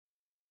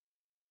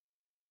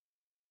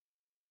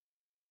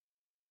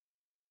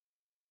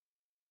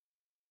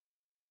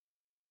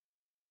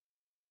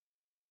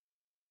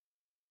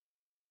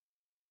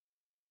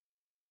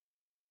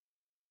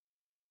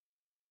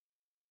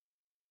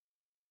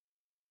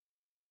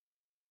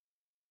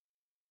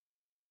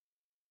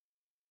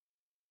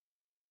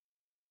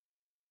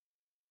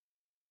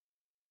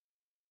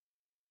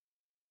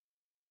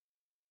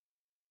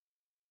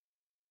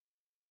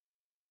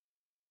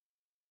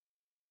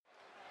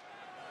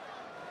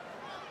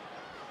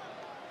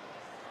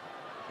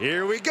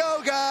Here we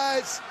go,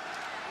 guys.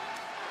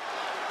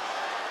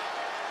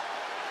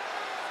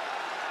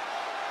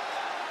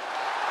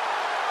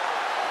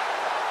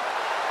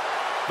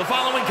 The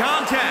following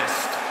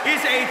contest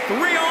is a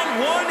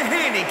 3-on-1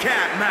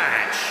 handicap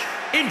match.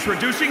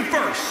 Introducing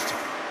first,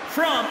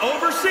 from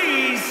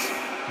overseas,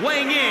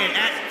 weighing in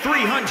at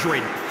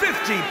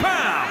 350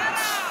 pounds,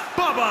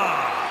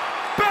 Bubba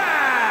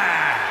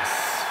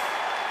Bass.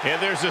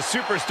 And there's a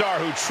superstar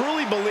who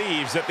truly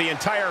believes that the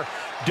entire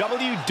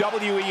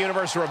WWE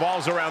Universe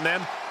revolves around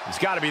them. It's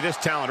got to be this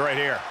talent right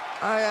here.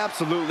 I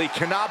absolutely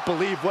cannot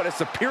believe what a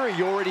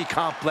superiority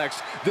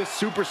complex this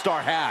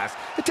superstar has.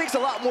 It takes a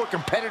lot more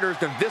competitors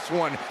than this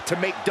one to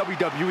make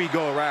WWE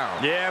go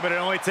around. Yeah, but it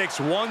only takes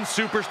one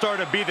superstar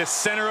to be the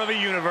center of a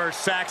universe,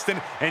 Saxton,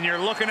 and you're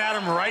looking at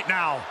him right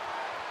now.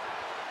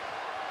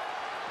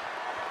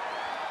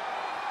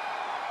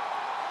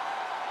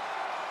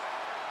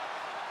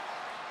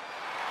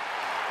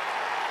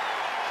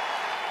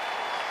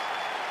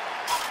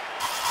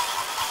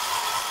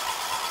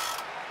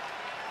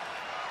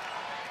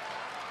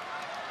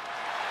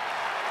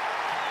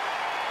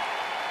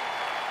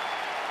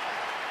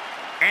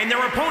 And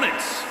their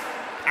opponents,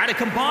 at a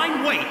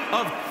combined weight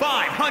of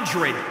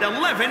 511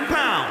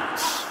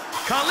 pounds,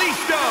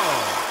 Kalisto,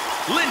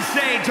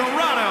 Lince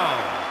Dorado,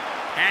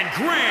 and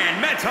Grand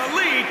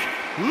Metalik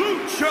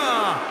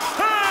Lucha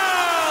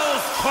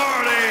House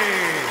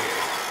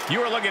Party. You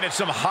are looking at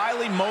some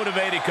highly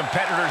motivated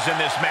competitors in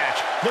this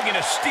match, looking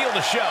to steal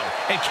the show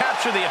and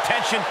capture the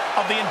attention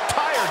of the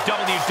entire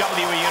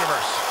WWE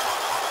Universe.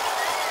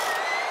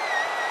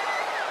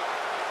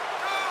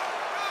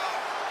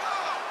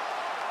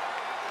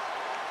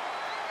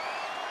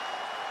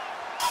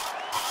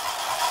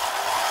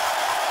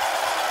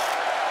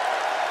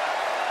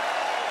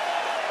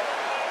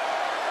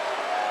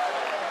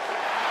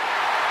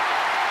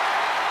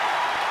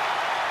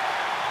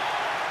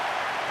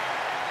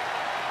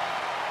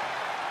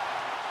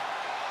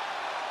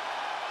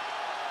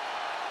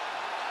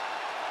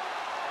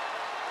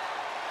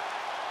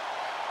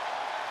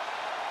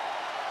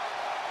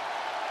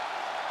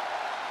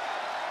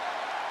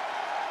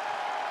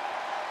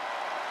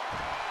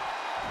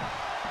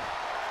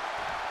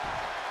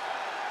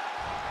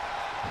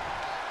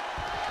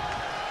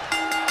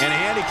 In a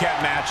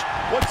handicap match,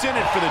 what's in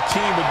it for the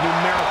team with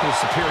numerical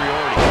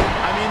superiority?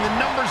 I mean, the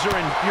numbers are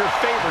in your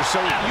favor, so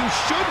you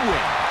should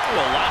win. For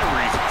a lot of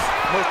reasons.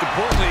 Most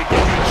importantly, it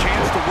gives you a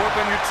chance to work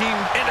on your team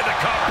into the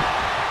cover.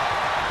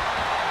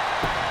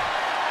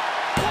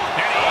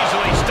 And he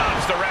easily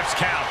stops the ref's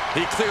count.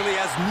 He clearly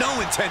has no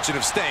intention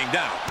of staying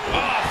down.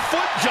 Oh,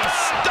 foot just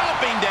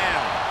stomping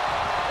down.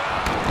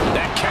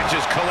 That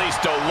catches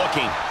Kalisto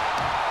looking.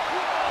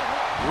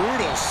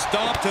 Brutal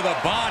stomp to the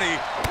body.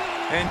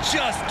 And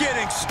just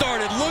getting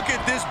started. Look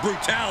at this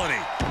brutality.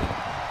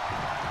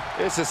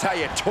 This is how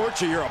you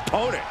torture your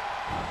opponent.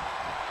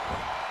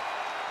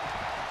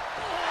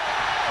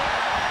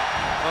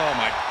 Oh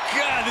my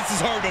God, this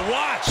is hard to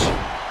watch.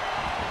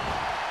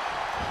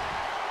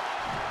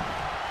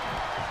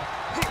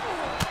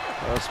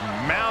 Just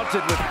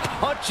mounted with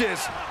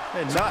punches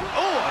and not,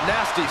 oh, a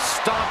nasty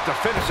stomp to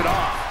finish it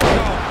off.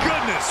 Oh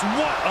goodness,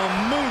 what a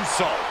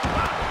moonsault.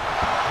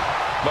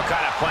 What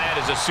kind of plan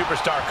does a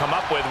superstar come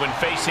up with when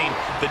facing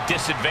the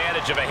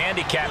disadvantage of a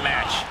handicap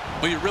match?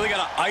 Well, you really got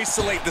to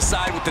isolate the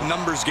side with the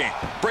numbers game.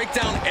 Break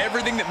down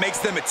everything that makes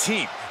them a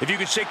team. If you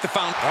can shake the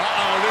found.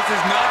 Uh-oh, this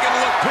is not going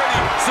to look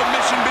pretty.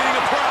 Submission being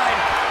applied.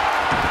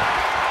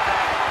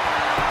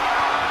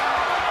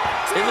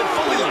 Is it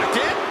fully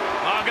locked in?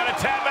 Oh, gonna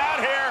tap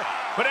out here,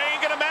 but it ain't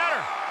gonna matter.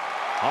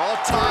 All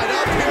tied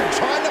up here,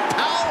 trying to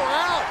power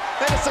out.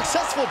 And a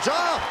successful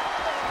job.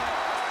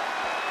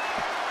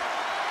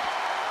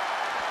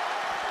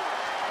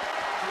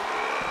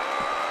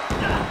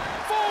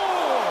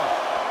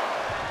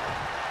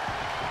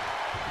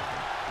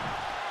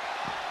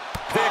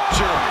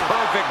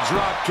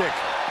 Drop kick.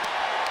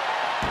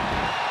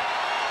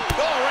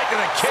 Oh, right to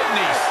the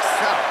kidneys.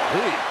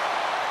 Golly.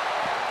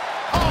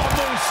 Oh,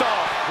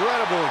 moonsault.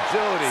 Incredible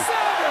agility.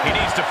 He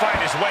needs to find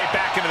his way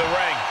back into the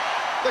ring.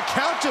 The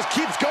count just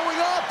keeps going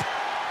up.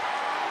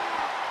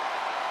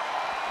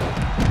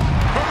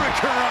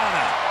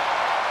 Hurricanrana.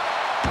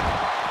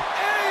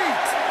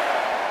 8,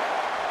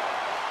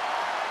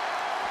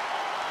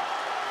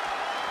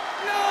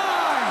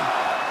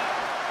 9.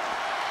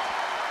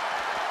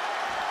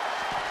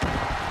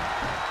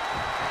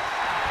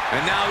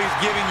 And now he's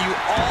giving you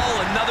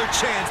all another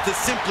chance to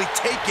simply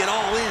take it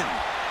all in.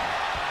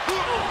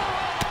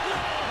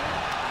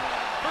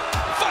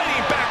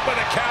 Fighting back with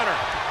a counter.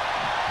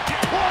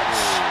 Punch.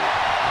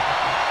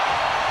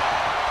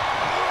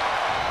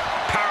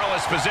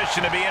 Powerless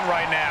position to be in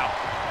right now.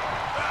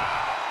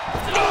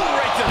 Oh,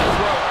 right to the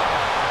throat.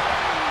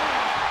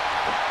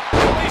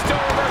 Kalisto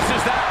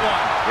reverses that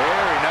one.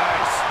 Very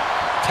nice.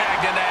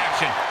 Tagged into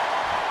action.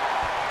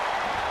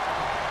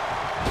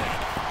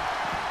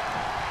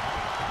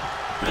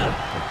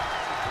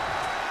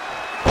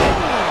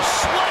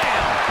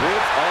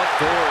 With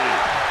authority.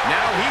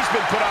 Now he's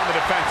been put on the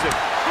defensive.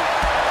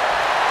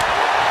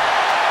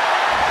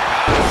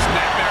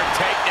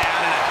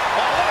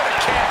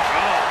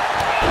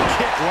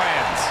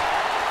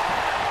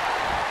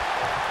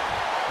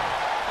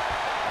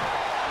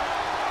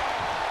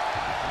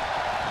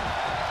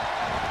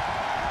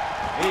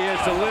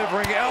 Just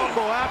delivering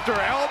elbow after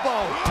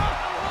elbow.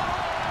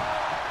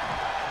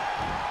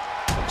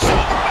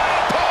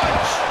 Superman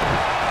punch!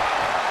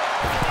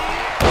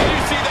 Did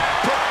you see that?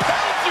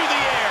 Propelled through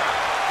the air.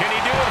 Can he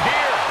do it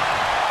here?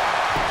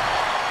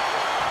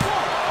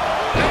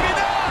 Maybe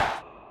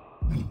not.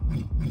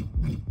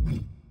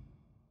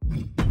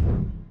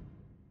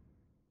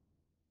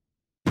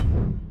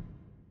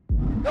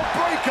 The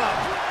breakup.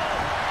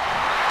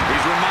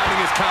 He's reminding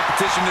his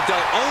competition that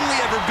they'll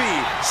only ever be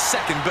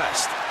second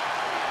best.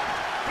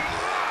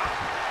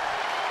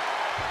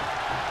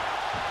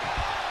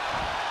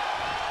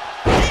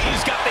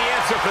 He's got the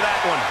answer for that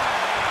one.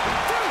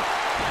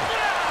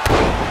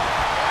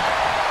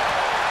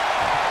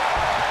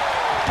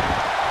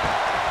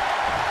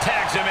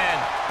 Tags him in.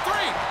 3,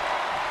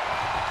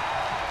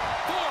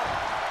 4,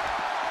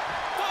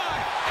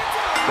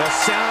 5. The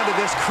sound of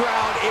this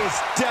crowd is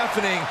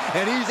deafening,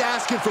 and he's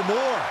asking for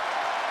more.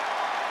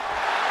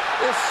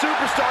 This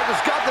superstar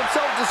just got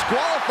themselves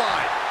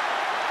disqualified.